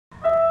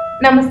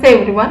Namaste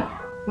everyone.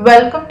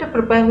 Welcome to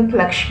Prepare with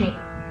Lakshmi.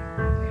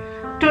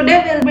 Today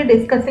we will be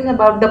discussing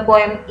about the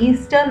poem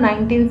Easter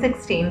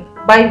 1916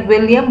 by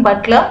William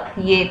Butler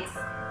Yeats.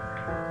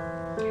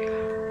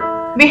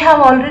 We have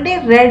already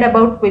read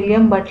about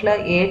William Butler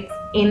Yeats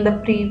in the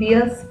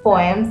previous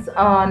poems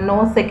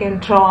No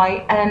Second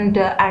Troy and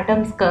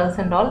Adam's Curse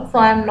and all. So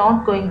I am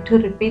not going to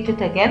repeat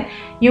it again.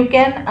 You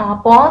can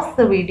pause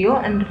the video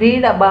and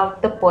read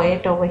about the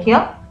poet over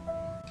here.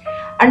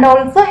 And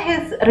also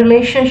his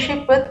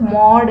relationship with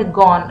Maud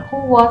Gonne. Who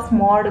was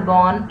Maud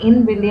Gonne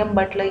in William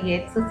Butler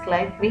Yeats'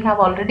 life? We have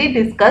already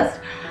discussed.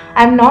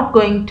 I am not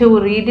going to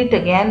read it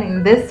again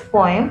in this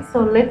poem. So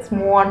let's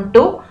move on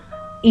to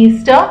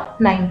Easter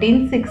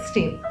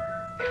 1916.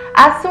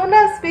 As soon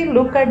as we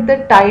look at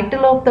the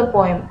title of the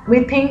poem,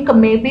 we think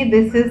maybe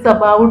this is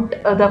about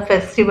the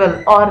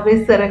festival or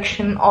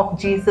resurrection of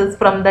Jesus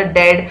from the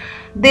dead.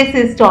 This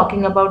is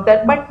talking about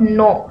that, but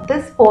no,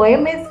 this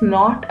poem is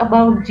not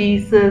about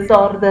Jesus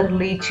or the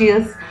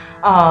religious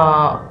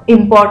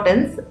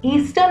importance.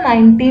 Easter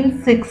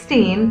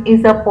 1916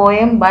 is a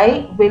poem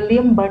by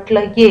William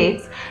Butler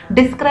Yeats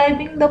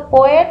describing the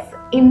poet's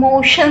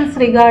emotions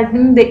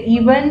regarding the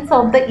events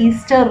of the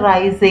Easter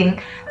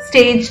rising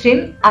staged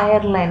in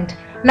Ireland.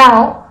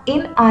 Now,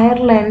 in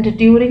Ireland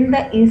during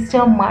the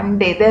Easter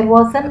Monday, there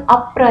was an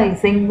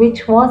uprising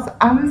which was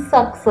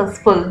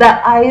unsuccessful.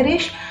 The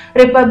Irish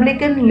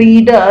Republican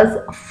leaders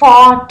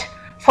fought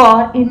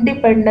for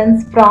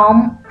independence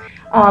from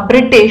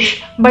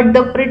British, but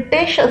the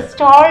British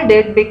stalled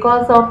it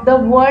because of the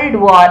World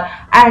War,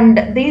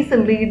 and these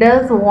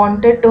leaders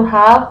wanted to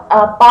have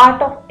a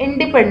part of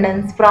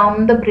independence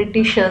from the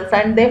Britishers,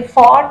 and they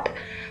fought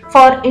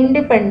for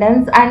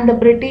independence, and the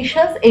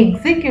Britishers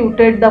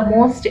executed the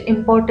most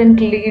important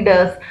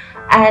leaders.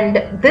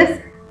 And this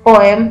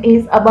poem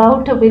is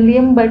about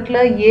William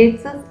Butler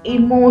Yeats'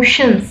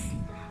 emotions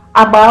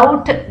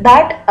about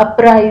that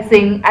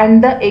uprising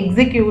and the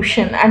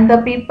execution, and the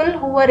people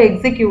who were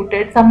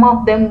executed, some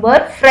of them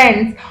were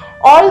friends.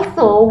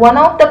 Also, one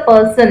of the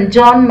person,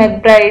 John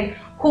McBride,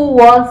 who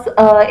was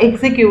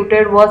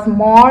executed was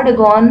Maud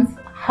Gonne's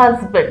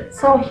husband.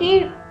 So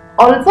he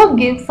also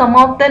gives some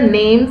of the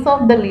names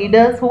of the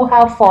leaders who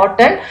have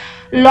fought and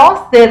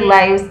lost their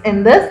lives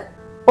in this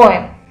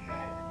poem.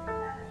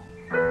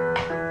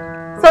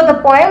 So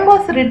the poem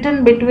was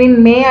written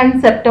between May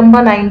and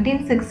September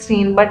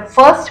 1916, but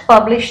first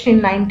published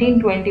in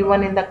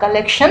 1921 in the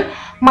collection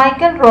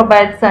Michael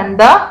Roberts and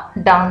the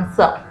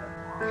Dancer.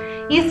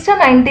 Easter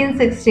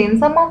 1916,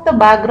 some of the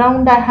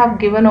background I have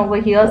given over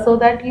here so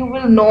that you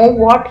will know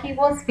what he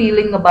was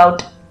feeling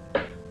about.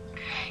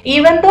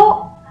 Even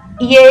though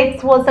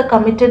Yeats was a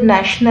committed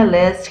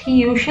nationalist, he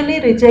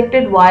usually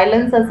rejected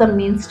violence as a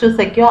means to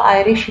secure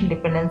Irish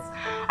independence,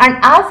 and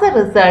as a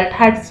result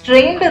had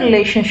strained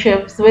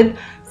relationships with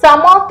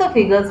some of the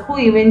figures who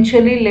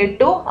eventually led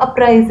to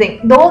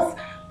uprising. Those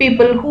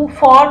people who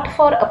fought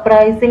for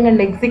uprising and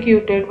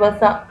executed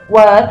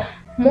were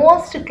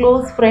most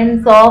close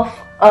friends of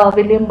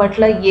William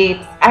Butler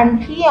Yeats,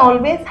 and he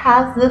always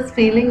has this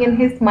feeling in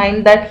his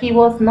mind that he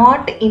was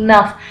not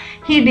enough.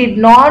 He did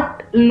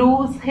not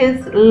lose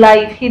his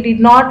life. He did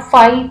not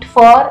fight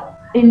for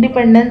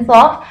independence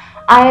of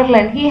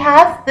Ireland. He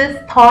has this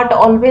thought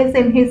always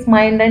in his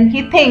mind, and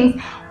he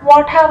thinks,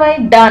 what have I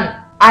done?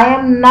 I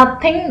am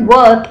nothing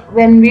worth.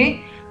 When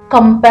we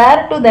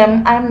compare to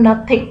them, I am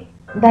nothing.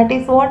 That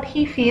is what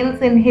he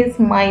feels in his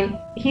mind.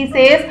 He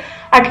says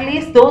at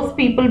least those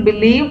people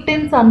believed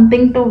in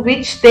something to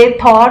which they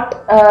thought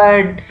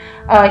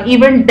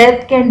even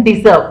death can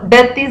deserve.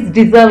 Death is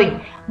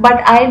deserving,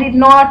 but I did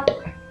not.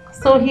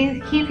 So he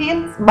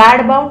feels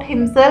bad about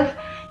himself.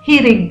 He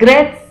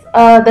regrets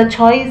the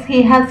choice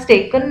he has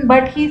taken,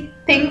 but he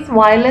thinks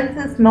violence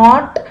is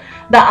not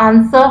the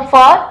answer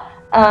for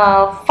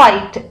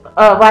fight.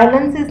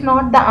 Violence is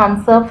not the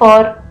answer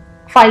for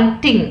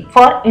fighting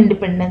for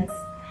independence.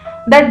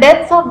 The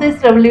deaths of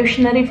these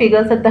revolutionary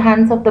figures at the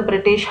hands of the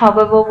British,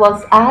 however,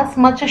 was as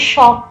much a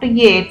shock to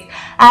Yeats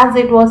as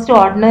it was to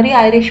ordinary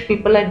Irish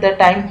people at the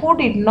time, who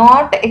did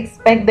not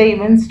expect the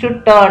events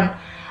to turn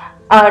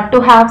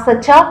to have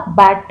such a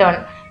bad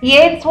turn.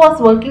 Yeats was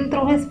working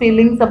through his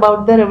feelings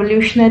about the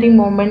revolutionary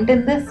movement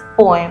in this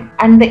poem,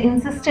 and the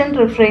insistent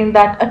refrain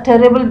that a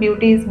terrible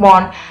beauty is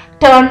born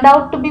turned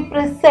out to be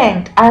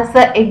present, as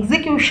the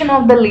execution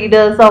of the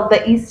leaders of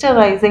the Easter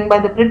Rising by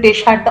the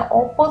British had the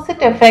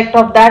opposite effect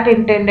of that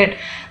intended.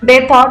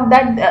 They thought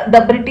that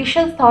the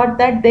Britishers thought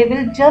that they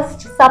will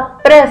just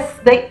suppress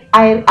the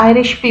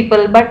Irish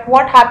people, but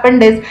what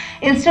happened is,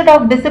 instead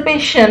of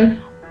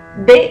dissipation,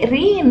 they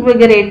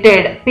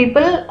reinvigorated.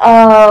 People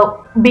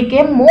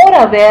became more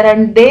aware,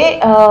 and they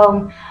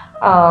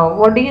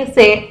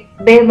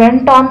they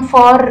went on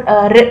for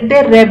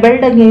they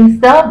rebelled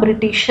against the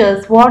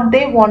Britishers. What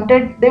they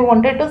wanted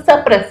to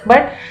suppress,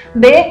 but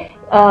they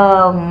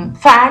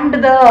fanned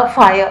the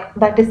fire.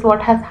 That is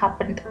what has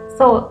happened.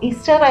 So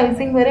Easter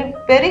Rising, very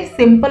very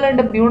simple and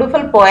a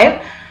beautiful poem.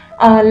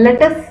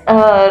 Let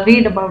us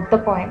read about the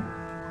poem.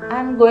 I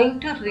am going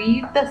to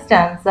read the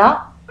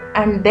stanza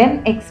and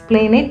then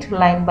explain it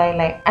line by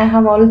line. I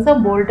have also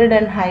bolded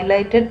and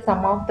highlighted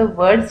some of the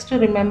words to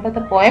remember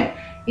the poem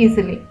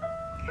easily.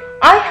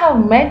 I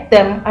have met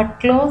them at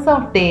close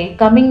of day,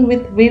 coming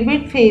with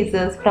vivid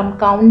faces from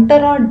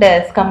counter or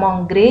desk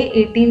among grey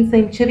 18th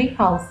century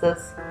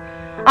houses.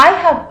 I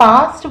have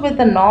passed with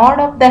a nod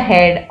of the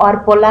head or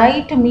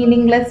polite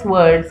meaningless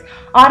words,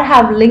 or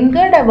have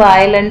lingered a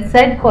while and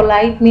said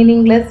polite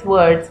meaningless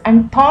words,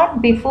 and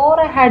thought before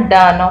I had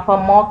done of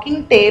a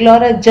mocking tale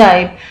or a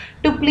jibe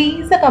to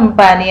please a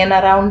companion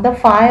around the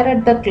fire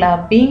at the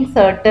club, being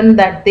certain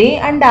that they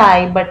and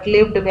I but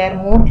lived where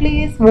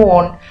mortally is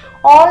wont,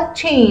 all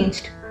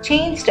changed,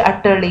 changed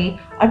utterly,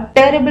 a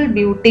terrible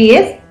beauty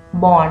is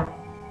born.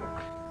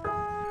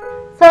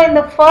 So in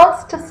the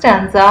first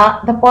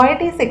stanza, the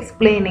poet is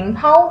explaining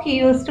how he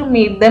used to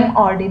meet them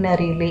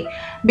ordinarily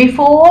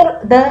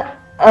before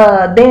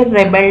they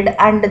rebelled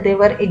and they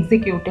were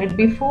executed.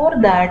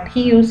 Before that,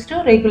 he used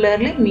to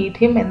regularly meet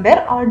him in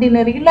their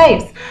ordinary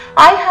lives.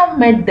 I have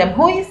met them.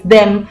 Who is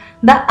them?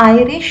 The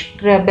Irish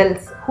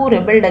rebels who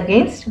rebelled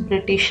against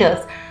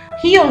Britishers.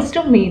 He used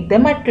to meet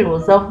them at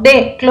close of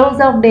day. Close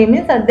of day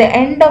means at the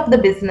end of the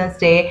business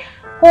day,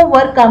 who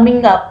were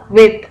coming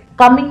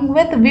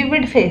with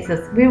vivid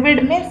faces.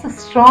 Vivid means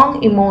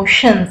strong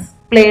emotions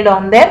played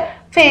on their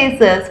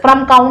faces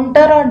from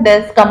counter or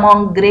desk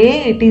among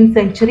grey 18th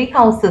century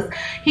houses.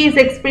 He is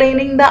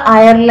explaining the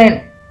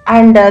Ireland,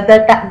 and at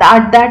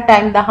that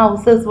time the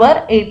houses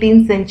were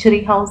 18th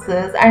century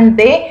houses, and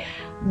they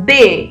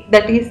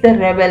that is the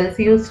rebels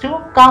used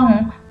to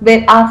come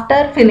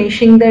after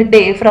finishing the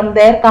day from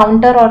their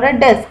counter or a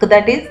desk,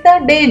 that is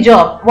the day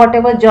job,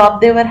 whatever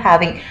job they were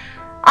having.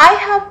 I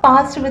have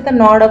passed with a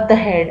nod of the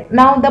head.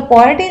 Now the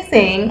poet is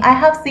saying, I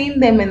have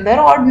seen them in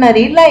their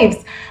ordinary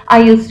lives.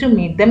 I used to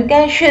meet them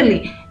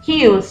casually.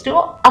 He used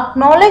to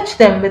acknowledge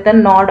them with a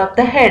nod of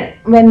the head.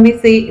 When we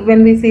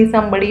see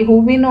somebody who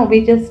we know,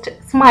 we just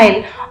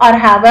smile or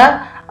have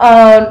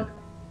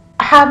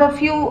a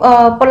few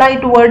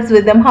polite words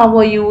with them. How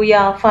are you?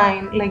 Yeah,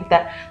 fine, like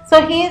that.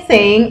 So he is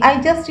saying,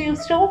 I just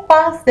used to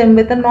pass them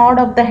with a nod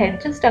of the head,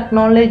 just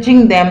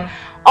acknowledging them,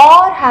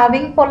 or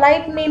having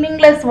polite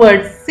meaningless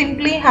words,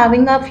 simply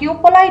having a few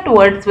polite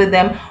words with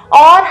them,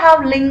 or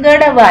have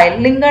lingered a while.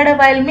 Lingered a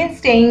while means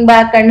staying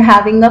back and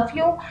having a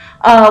few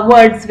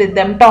words with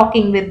them,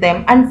 talking with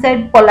them, and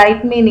said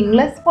polite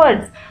meaningless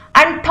words,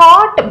 and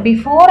thought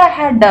before I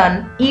had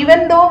done,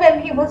 even though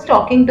when he was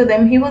talking to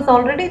them, he was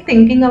already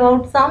thinking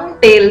about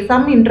some tale,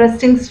 some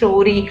interesting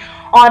story,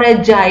 or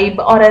a jibe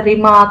or a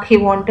remark he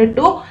wanted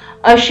to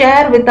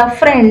share with a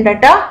friend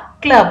at a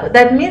club.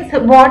 That means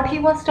what he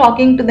was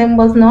talking to them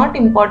was not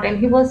important.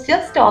 He was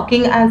just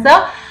talking as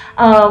a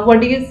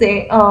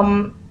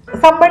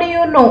somebody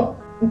you know,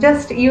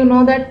 just you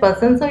know that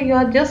person, so you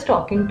are just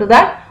talking to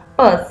that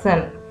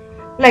person,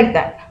 like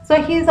that.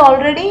 So he is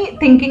already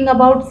thinking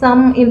about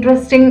some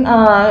interesting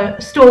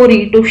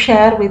story to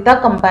share with a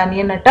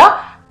companion at a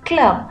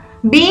club,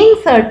 being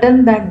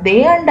certain that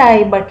they and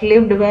I but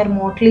lived where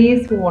mortally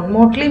is wont.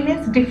 Mortally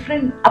means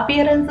different,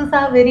 appearances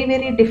are very,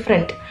 very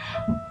different.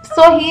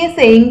 So he is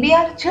saying we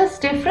are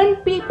just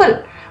different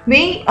people.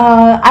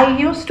 I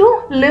used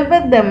to live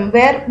with them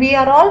where we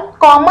are all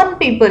common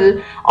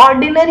people,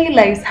 ordinary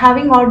lives,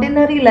 having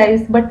ordinary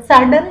lives, but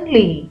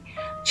suddenly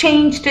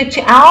changed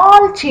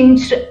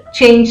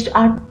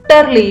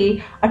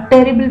utterly. A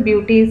terrible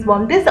beauty is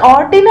born. This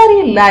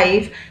ordinary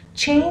life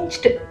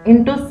changed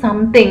into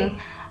something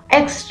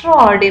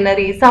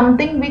extraordinary,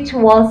 something which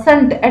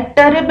wasn't a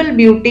terrible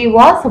beauty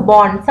was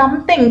born.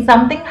 Something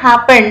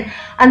happened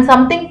and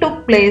something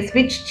took place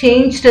which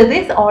changed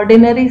this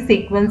ordinary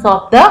sequence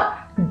of the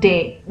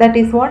day. That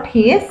is what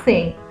he is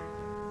saying.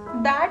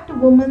 That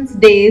woman's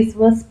days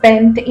were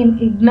spent in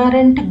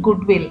ignorant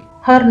goodwill,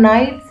 her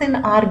nights in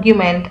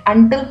argument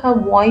until her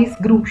voice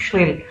grew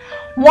shrill.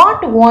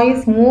 What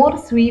voice more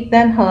sweet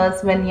than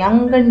hers when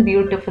young and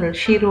beautiful,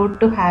 she wrote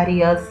to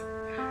Harriers.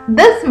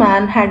 This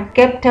man had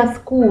kept us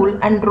cool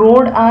and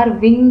rode our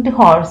winged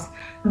horse.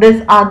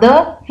 This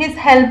other, his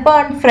helper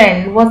and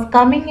friend, was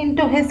coming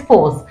into his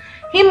force.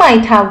 He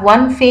might have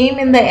won fame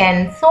in the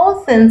end,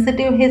 so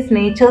sensitive his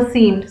nature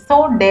seemed,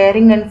 so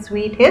daring and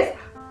sweet his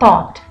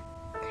thought.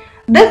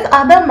 This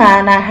other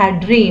man I had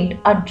dreamed,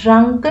 a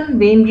drunken,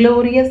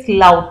 vainglorious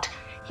lout.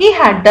 He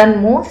had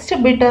done most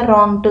bitter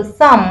wrong to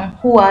some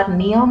who are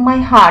near my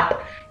heart.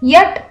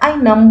 Yet I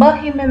number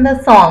him in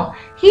the song.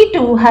 He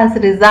too has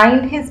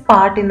resigned his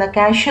part in the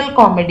casual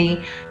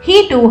comedy.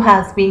 He too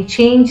has been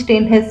changed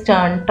in his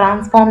turn,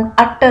 transformed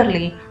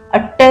utterly.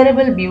 A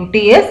terrible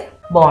beauty is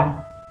born.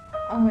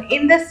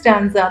 In this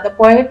stanza, the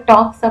poet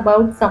talks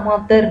about some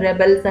of the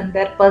rebels and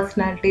their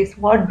personalities,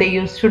 what they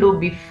used to do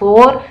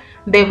before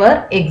they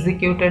were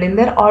executed, in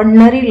their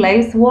ordinary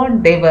lives,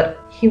 what they were.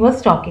 He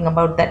was talking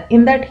about that.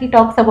 In that, he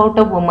talks about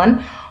a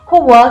woman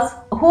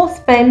who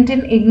spent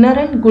in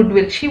ignorant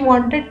goodwill. She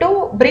wanted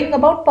to bring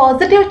about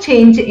positive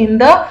change in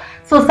the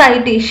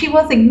society. She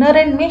was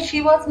ignorant, means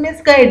she was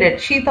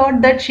misguided. She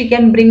thought that she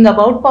can bring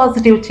about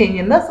positive change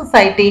in the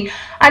society,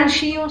 and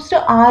she used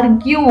to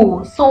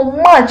argue so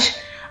much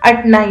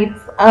at nights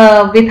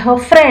with her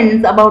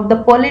friends about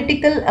the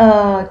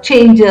political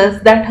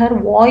changes, that her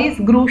voice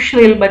grew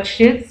shrill, but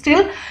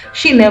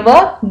she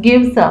never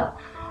gives up.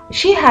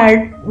 She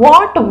had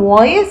what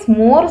voice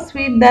more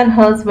sweet than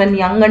hers when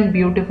young and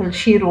beautiful,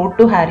 she wrote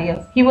to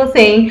Harriet. He was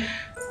saying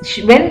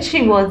when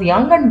she was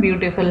young and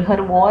beautiful,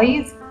 her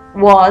voice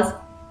was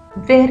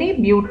very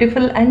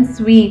beautiful and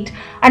sweet,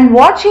 and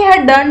what she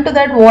had done to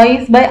that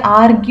voice by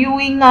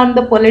arguing on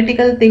the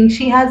political thing,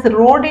 she has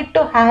wrote it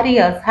to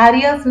Harriet.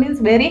 Harriet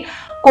means very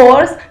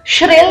coarse,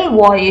 shrill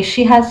voice.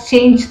 She has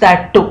changed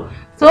that too.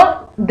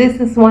 So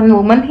this is one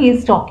woman he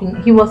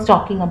was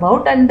talking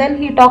about. And then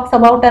he talks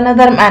about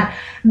another man.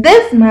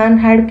 This man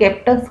had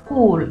kept a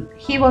school.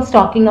 He was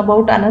talking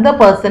about another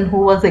person who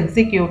was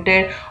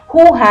executed,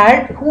 who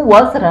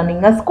was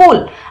running a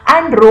school,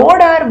 and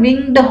rode our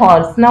winged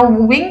horse. Now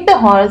winged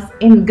horse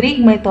in Greek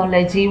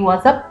mythology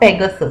was a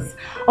Pegasus,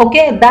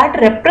 okay,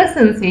 that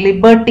represents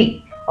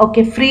liberty,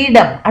 okay,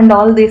 freedom and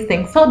all these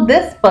things. So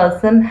this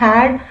person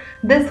had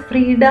this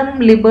freedom,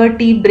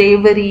 liberty,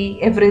 bravery,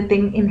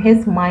 everything in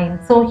his mind.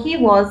 So he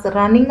was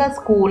running a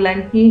school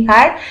and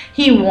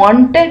he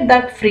wanted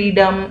that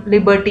freedom,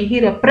 liberty.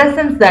 He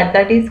represents that.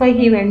 That is why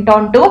he went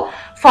on to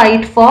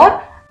fight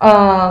for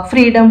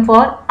freedom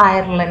for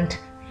Ireland.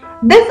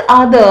 This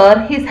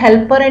other, his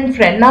helper and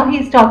friend. Now he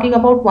is talking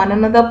about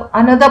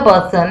another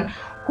person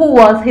who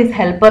was his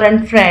helper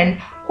and friend,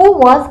 who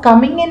was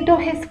coming into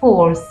his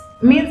force.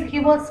 Means he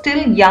was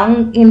still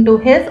young into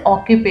his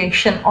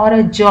occupation or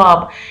a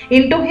job.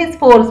 Into his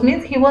force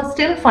means he was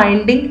still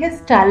finding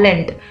his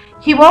talent.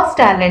 He was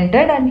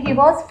talented and he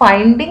was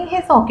finding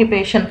his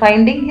occupation,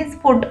 finding his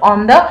foot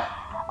on the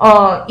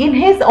in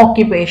his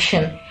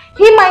occupation.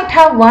 He might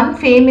have won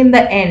fame in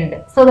the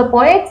end. So the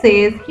poet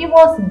says he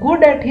was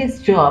good at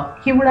his job.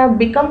 He would have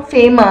become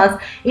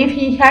famous if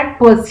he had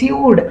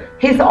pursued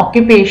his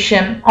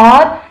occupation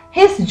or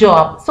his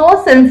job.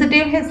 So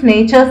sensitive his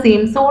nature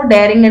seemed, so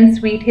daring and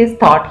sweet his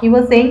thought. He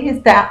was saying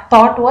his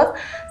thought was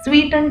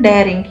sweet and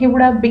daring. He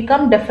would have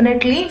become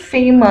definitely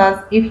famous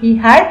if he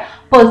had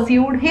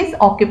pursued his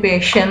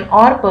occupation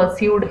or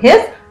pursued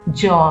his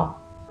job.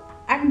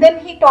 And then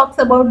he talks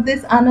about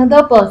this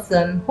another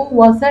person who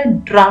was a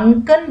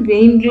drunken,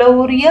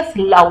 vainglorious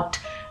lout.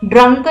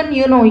 Drunken,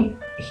 you know,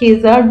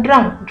 he's a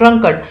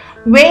drunkard.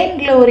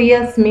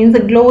 Vainglorious means,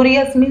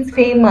 glorious means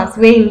famous,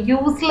 vain,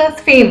 useless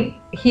fame.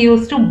 He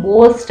used to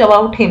boast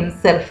about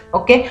himself,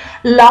 okay.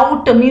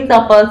 Lout means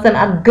a person,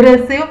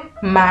 aggressive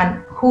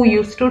man who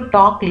used to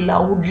talk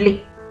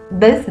loudly.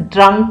 This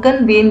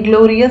drunken,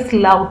 vainglorious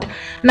lout.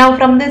 Now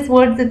from these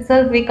words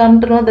itself we come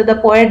to know that the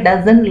poet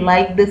doesn't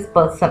like this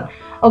person,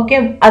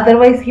 okay.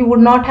 Otherwise he would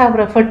not have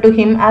referred to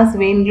him as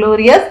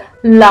vainglorious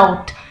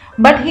lout.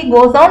 But he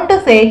goes on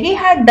to say he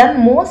had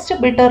done most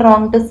bitter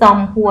wrong to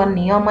some who are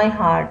near my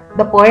heart.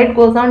 The poet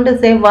goes on to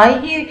say why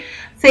he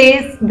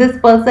says this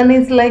person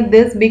is like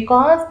this,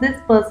 because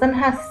this person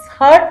has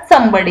hurt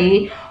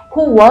somebody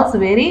who was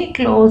very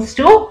close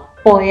to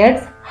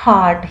poet's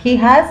heart. He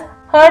has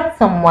hurt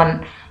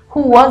someone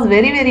who was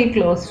very, very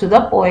close to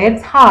the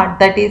poet's heart.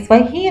 That is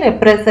why he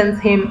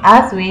represents him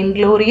as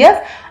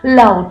vainglorious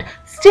lout.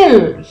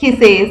 Still, he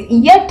says,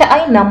 yet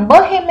I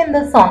number him in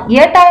the song.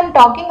 Yet I am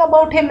talking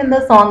about him in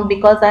the song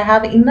because I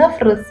have enough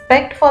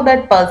respect for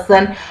that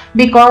person,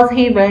 because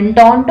he went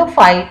on to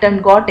fight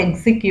and got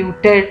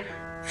executed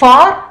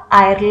for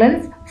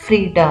Ireland's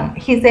freedom.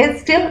 He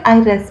says, still I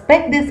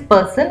respect this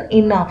person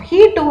enough.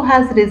 He too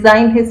has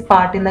resigned his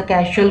part in the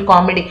casual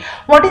comedy.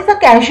 What is the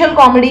casual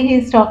comedy he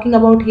is talking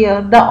about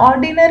here? The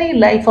ordinary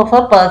life of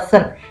a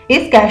person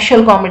is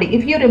casual comedy.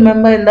 If you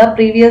remember in the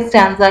previous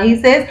stanza, he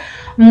says,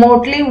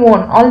 motley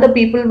worn. All the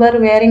people were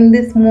wearing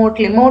this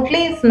motley.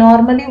 Motley is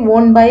normally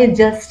worn by a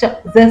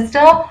jester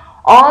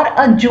or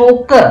a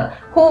joker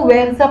who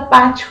wears a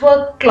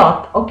patchwork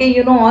cloth, okay,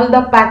 you know, all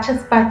the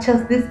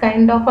patches, this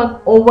kind of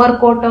a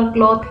overcoat or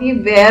cloth he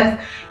wears.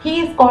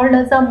 He is called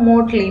as a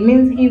motley,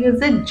 means he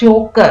is a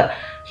joker.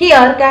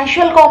 Here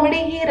casual comedy,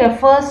 he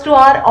refers to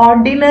our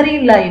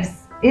ordinary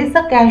lives, is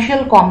a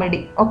casual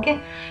comedy,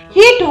 okay.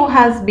 He too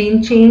has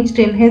been changed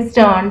in his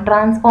turn,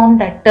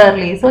 transformed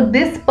utterly. So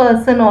this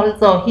person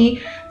also,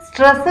 he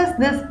stresses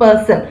this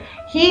person.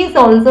 He is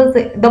also,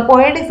 the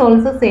poet is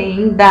also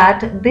saying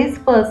that this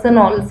person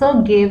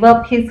also gave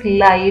up his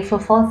life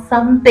for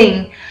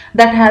something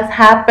that has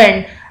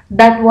happened,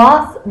 that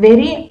was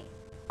very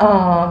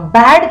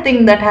bad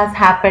thing that has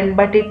happened,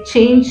 but it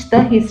changed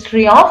the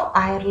history of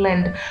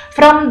Ireland.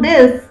 From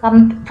this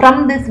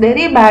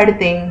very bad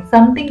thing,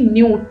 something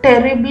new,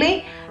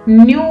 terribly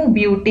new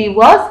beauty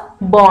was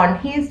born.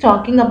 He is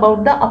talking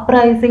about the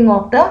uprising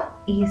of the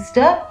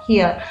Easter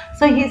here.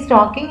 So he is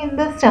talking in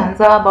this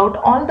stanza about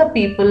all the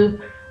people,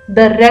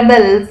 the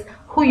rebels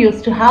who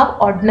used to have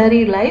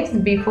ordinary lives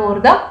before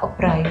the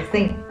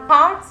uprising.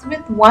 Hearts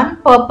with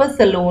one purpose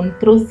alone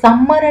through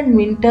summer and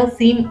winter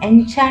seem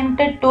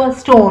enchanted to a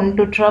stone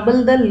to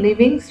trouble the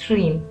living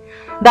stream.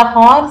 The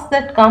horse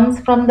that comes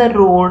from the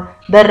road,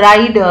 the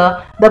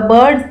rider, the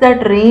birds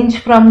that range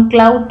from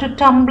cloud to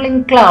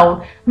tumbling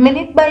cloud,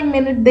 minute by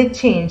minute they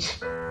change.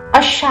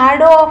 A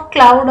shadow of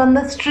cloud on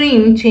the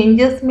stream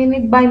changes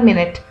minute by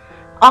minute.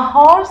 A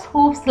horse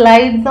hoof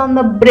slides on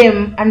the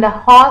brim and a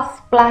horse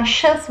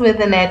splashes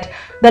within it.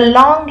 The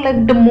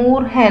long-legged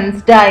moor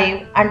hens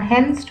dive and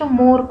hens to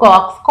moor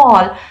cocks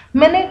call.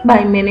 Minute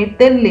by minute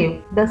they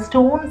live, the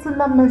stones in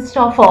the midst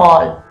of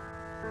all.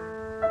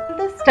 In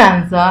this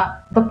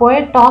stanza, the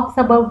poet talks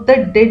about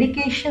the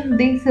dedication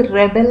these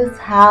rebels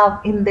have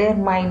in their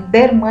mind.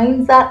 Their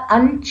minds are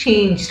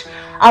unchanged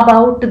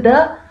about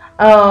the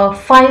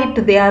fight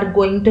they are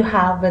going to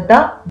have with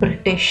the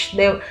British.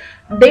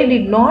 They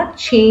did not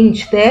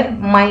change their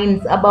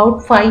minds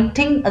about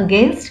fighting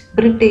against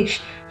British.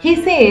 He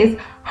says,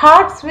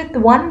 hearts with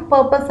one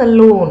purpose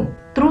alone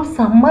through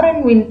summer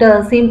and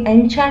winter seem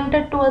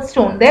enchanted to a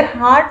stone. Their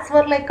hearts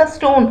were like a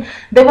stone.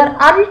 They were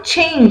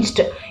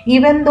unchanged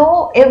even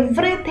though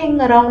everything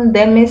around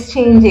them is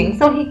changing.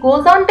 So he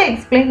goes on to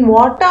explain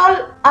what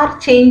all are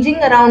changing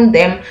around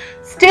them.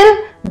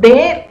 Still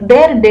their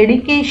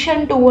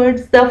dedication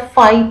towards the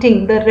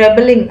fighting, the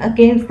rebelling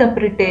against the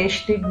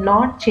British did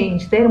not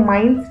change. Their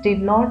minds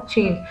did not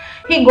change.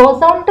 He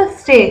goes on to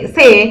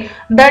say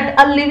that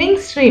a living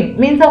stream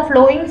means a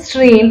flowing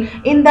stream,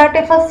 in that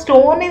if a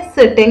stone is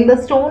sitting,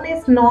 the stone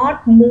is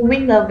not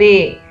moving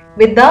away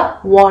with the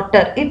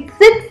water. It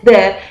sits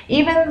there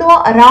even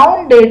though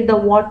around it the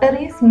water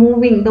is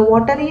moving, the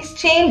water is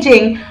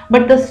changing,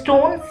 but the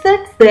stone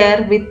sits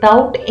there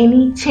without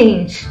any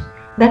change.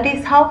 That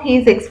is how he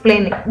is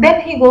explaining.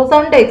 Then he goes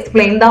on to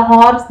explain the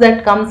horse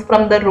that comes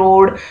from the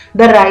road,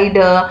 the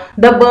rider,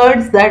 the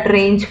birds that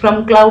range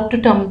from cloud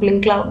to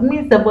tumbling cloud,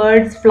 means the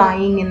birds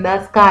flying in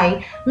the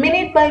sky.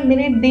 Minute by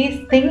minute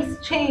these things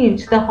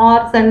change. The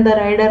horse and the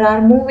rider are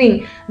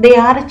moving. They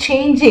are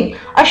changing.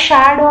 A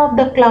shadow of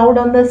the cloud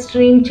on the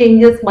stream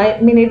changes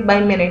by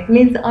minute,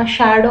 means a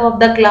shadow of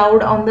the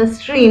cloud on the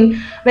stream,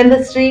 when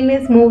the stream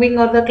is moving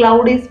or the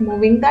cloud is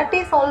moving, that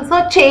is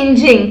also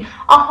changing.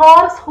 A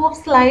horse hoof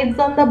slides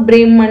on the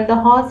brim and the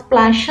horse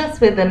splashes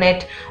within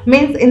it,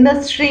 means in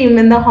the stream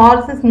when the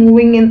horse is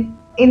moving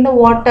in the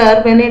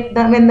water, when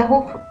the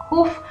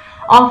hoof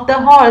of the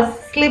horse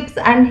slips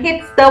and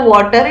hits the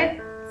water,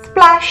 it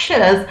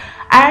splashes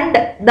and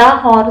the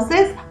horse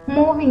is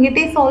moving. It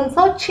is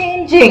also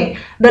changing.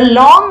 The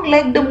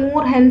long-legged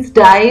moor hens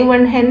dive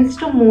and hens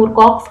to moor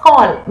cocks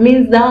call,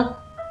 means the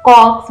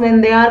cocks,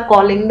 when they are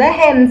calling the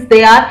hens,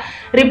 they are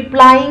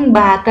replying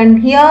back, and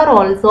here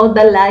also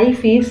the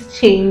life is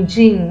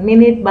changing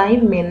minute by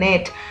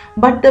minute.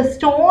 But the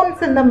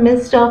stones in the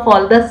midst of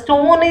all, the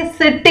stone is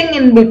sitting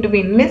in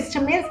between.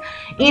 Midst means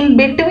in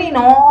between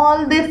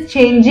all this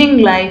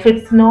changing life,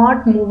 it's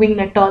not moving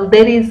at all.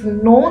 There is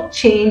no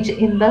change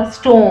in the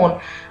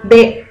stone.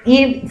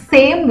 In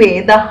same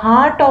way, the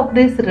heart of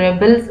these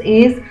rebels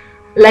is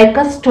like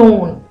a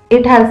stone.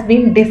 It has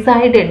been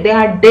decided. They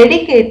are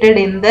dedicated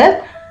in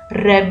this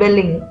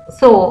rebelling.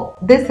 So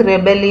this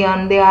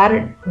rebellion,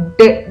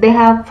 they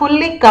have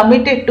fully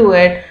committed to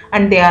it,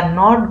 and they are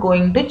not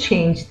going to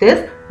change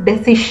this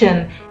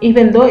decision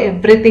even though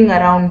everything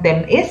around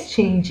them is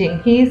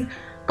changing. He is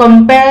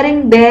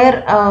comparing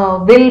their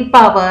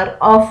willpower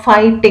of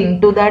fighting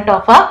to that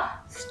of a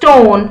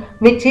stone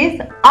which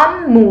is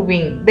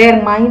unmoving.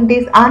 Their mind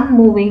is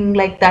unmoving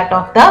like that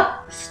of the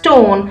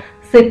stone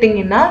sitting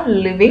in a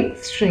living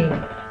stream.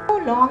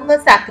 How long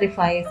a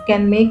sacrifice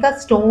can make a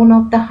stone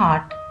of the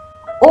heart?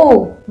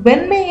 Oh,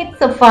 when may it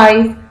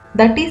suffice?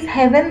 That is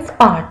heaven's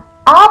part,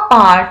 our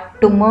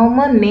part, to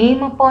murmur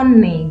name upon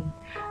name.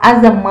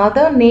 As a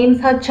mother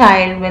names her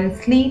child when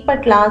sleep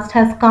at last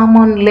has come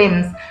on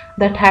limbs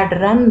that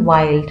had run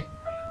wild.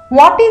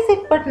 What is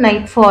it but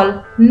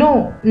nightfall?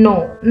 No,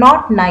 no,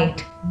 not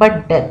night,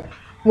 but death.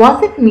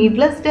 Was it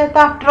needless death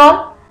after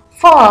all?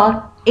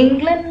 For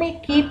England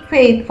may keep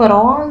faith for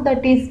all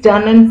that is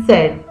done and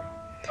said.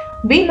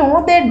 We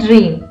know they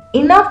dream,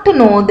 enough to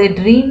know they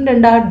dreamed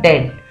and are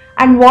dead.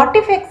 And what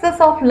if excess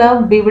of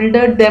love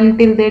bewildered them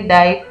till they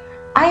died?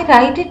 I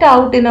write it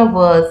out in a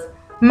verse.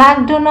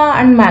 Macdonagh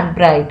and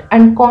Macbride,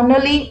 and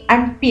Connolly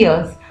and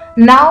Pierce,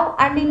 now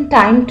and in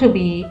time to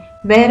be,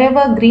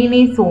 wherever green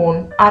is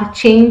sown, are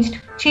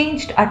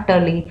changed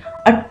utterly.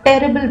 A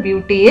terrible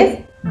beauty is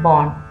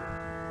born.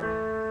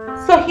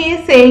 So he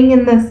is saying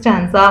in this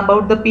stanza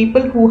about the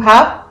people who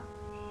have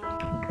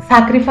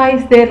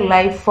sacrificed their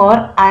life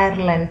for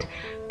Ireland.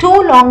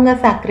 Too long a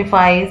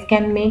sacrifice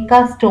can make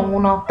a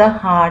stone of the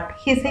heart.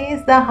 He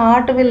says the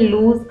heart will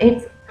lose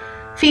its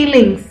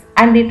feelings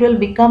and it will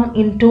become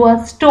into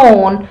a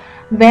stone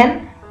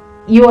when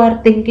you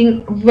are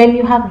thinking, when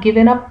you have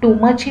given up too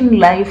much in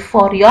life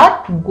for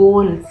your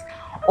goals.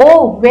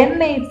 Oh, when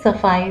may it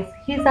suffice?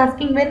 He is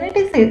asking when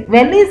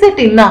is it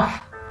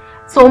enough?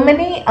 So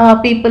many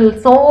people,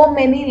 so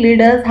many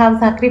leaders have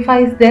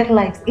sacrificed their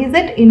lives. Is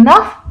it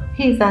enough?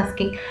 He is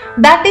asking.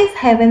 That is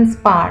heaven's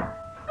part.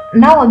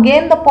 Now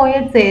again the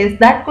poet says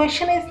that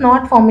question is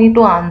not for me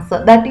to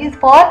answer. That is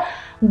for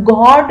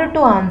God to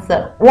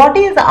answer. What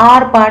is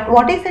our part?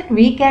 What is it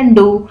we can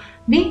do?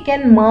 We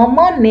can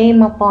murmur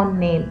name upon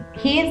name.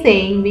 He is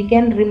saying we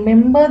can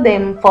remember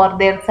them for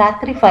their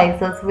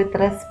sacrifices with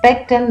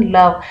respect and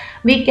love.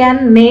 We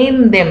can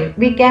name them.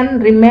 We can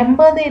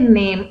remember their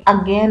name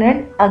again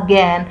and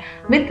again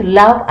with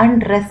love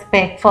and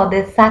respect for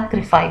their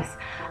sacrifice.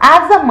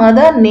 As a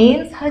mother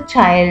names her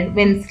child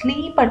when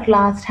sleep at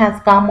last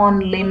has come on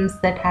limbs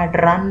that had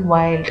run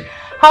wild.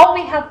 How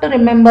we have to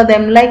remember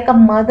them? Like a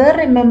mother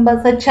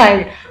remembers a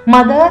child.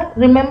 Mother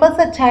remembers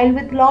a child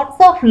with lots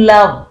of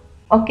love.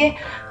 Okay,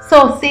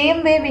 so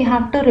same way we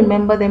have to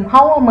remember them.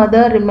 How a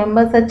mother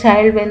remembers a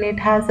child when it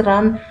has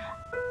run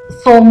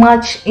so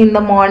much in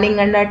the morning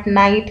and at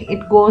night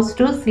it goes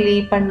to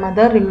sleep, and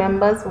mother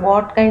remembers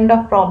what kind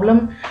of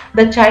problem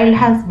the child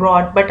has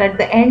brought, but at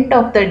the end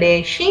of the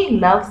day she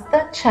loves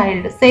the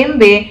child. Same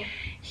way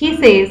he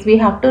says we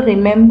have to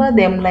remember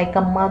them like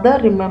a mother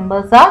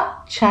remembers a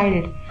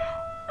child.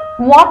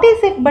 What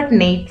is it but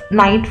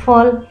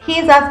nightfall? He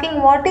is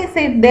asking what is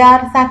it? They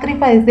are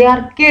sacrificed, they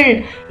are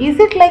killed. Is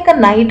it like a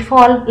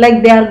nightfall,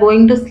 like they are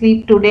going to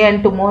sleep today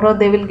and tomorrow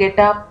they will get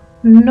up?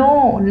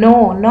 No,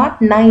 no,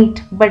 not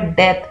night but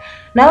death.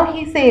 Now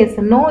he says,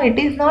 no, it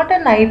is not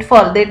a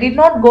nightfall. They did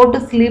not go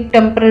to sleep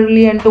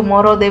temporarily and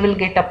tomorrow they will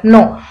get up.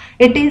 No,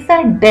 it is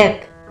a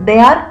death. They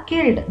are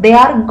killed. They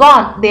are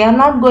gone. They are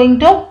not going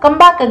to come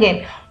back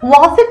again.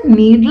 Was it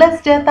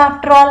needless death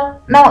after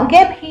all? Now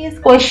again he is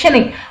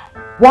questioning.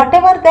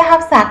 Whatever they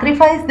have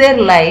sacrificed their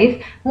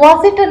life,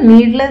 was it a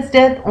needless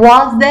death?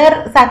 Was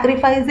their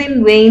sacrifice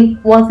in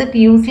vain? Was it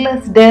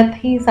useless death?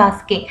 He is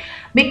asking.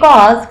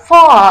 Because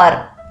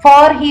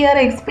for here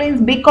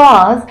explains,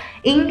 because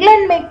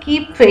England may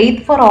keep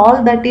faith for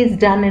all that is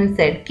done and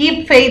said.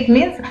 Keep faith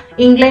means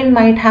England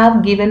might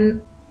have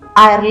given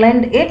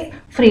Ireland its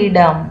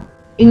freedom.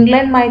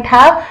 England might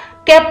have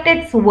kept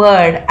its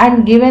word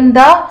and given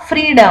the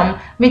freedom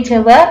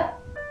whichever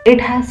it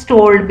has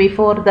told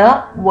before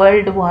the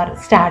World War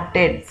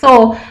started.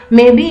 So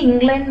maybe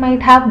England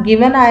might have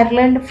given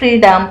Ireland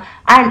freedom,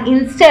 and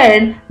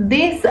instead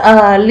these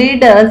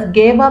leaders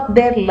gave up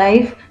their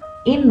life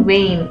in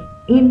vain,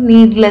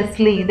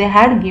 needlessly. They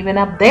had given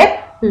up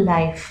their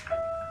life.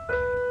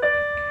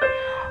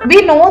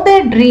 We know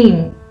their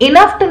dream,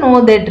 enough to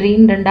know they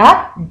dreamed and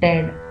are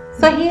dead.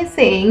 So he is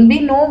saying we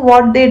know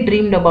what they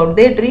dreamed about.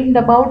 They dreamed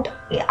about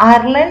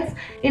Ireland's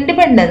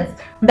independence,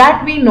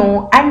 that we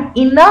know, and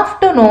enough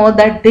to know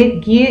that they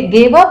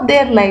gave up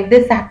their life,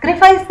 they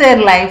sacrificed their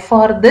life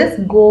for this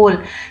goal.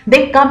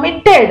 They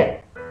committed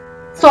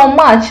so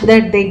much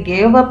that they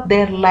gave up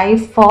their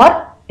life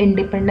for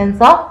independence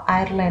of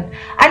Ireland.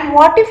 And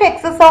what if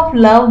excess of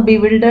love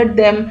bewildered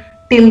them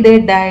till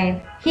they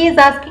died? He is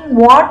asking,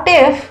 what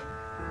if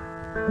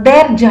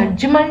their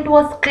judgment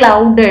was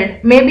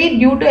clouded, maybe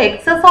due to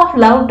excess of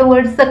love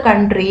towards the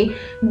country,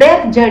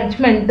 their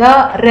judgment,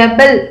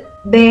 they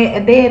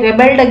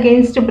rebelled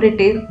against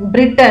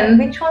Britain,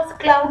 which was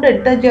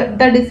clouded.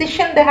 The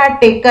decision they had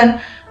taken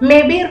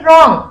may be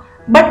wrong,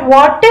 but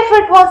what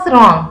if it was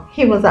wrong?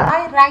 He was asked.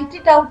 I write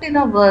it out in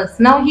a verse.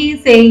 Now he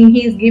is saying,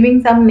 he is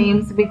giving some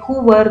names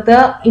who were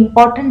the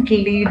important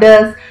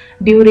leaders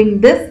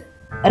during this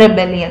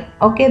rebellion.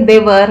 Okay, they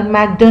were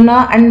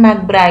MacDonough and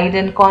McBride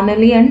and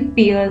Connolly and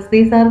Pierce.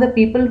 These are the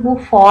people who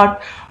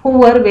fought, who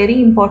were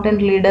very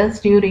important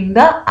leaders during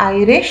the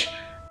Irish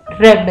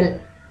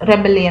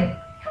rebellion.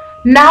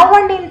 Now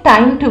and in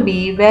time to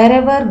be,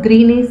 wherever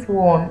green is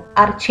worn,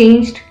 are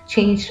changed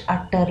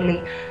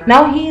utterly.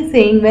 Now he is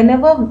saying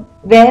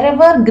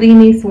wherever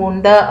green is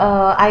worn, the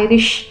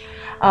Irish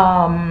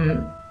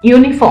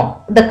uniform,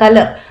 the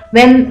color,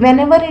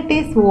 whenever it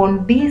is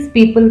worn, these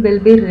people will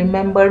be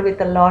remembered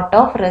with a lot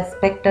of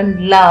respect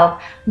and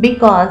love,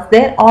 because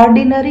their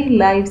ordinary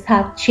lives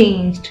have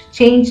changed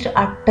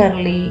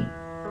utterly.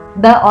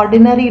 The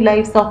ordinary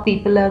lives of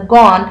people are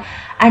gone,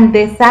 and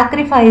they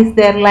sacrifice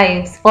their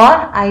lives for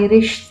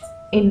Irish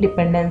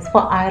independence,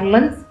 for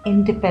Ireland's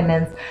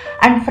independence.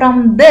 And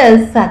from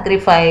this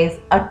sacrifice,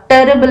 a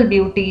terrible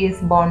beauty is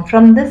born.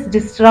 From this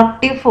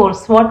destructive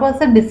force, what was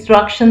the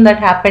destruction that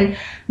happened?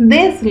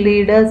 These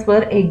leaders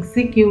were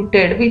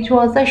executed, which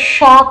was a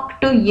shock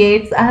to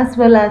Yeats as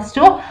well as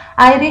to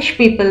Irish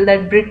people,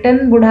 that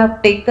Britain would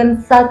have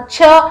taken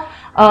such a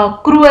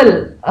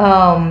cruel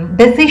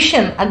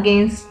decision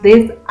against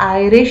these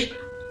Irish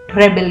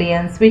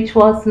rebellions, which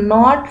was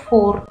not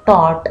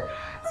forethought.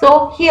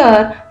 So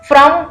here,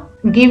 from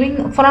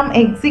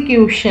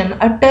execution,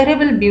 a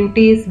terrible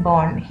beauty is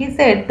born. He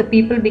said the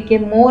people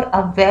became more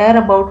aware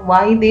about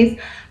why these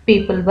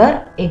people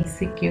were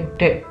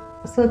executed.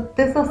 So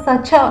this was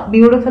such a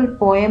beautiful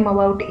poem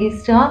about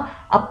Easter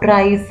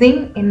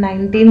uprising in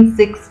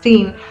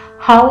 1916,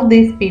 how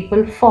these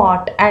people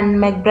fought.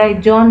 And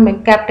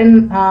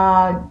Captain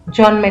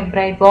John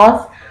McBride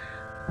was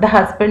the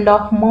husband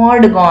of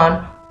Maud,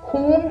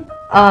 whom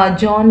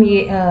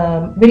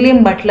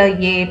William Butler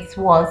Yeats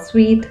was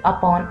sweet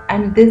upon.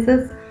 And this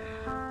is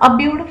a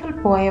beautiful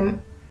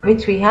poem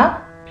which we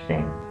have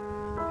read.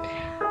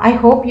 I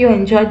hope you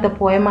enjoyed the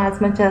poem as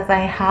much as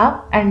I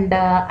have, and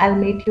I'll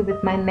meet you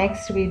with my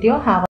next video.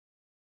 Have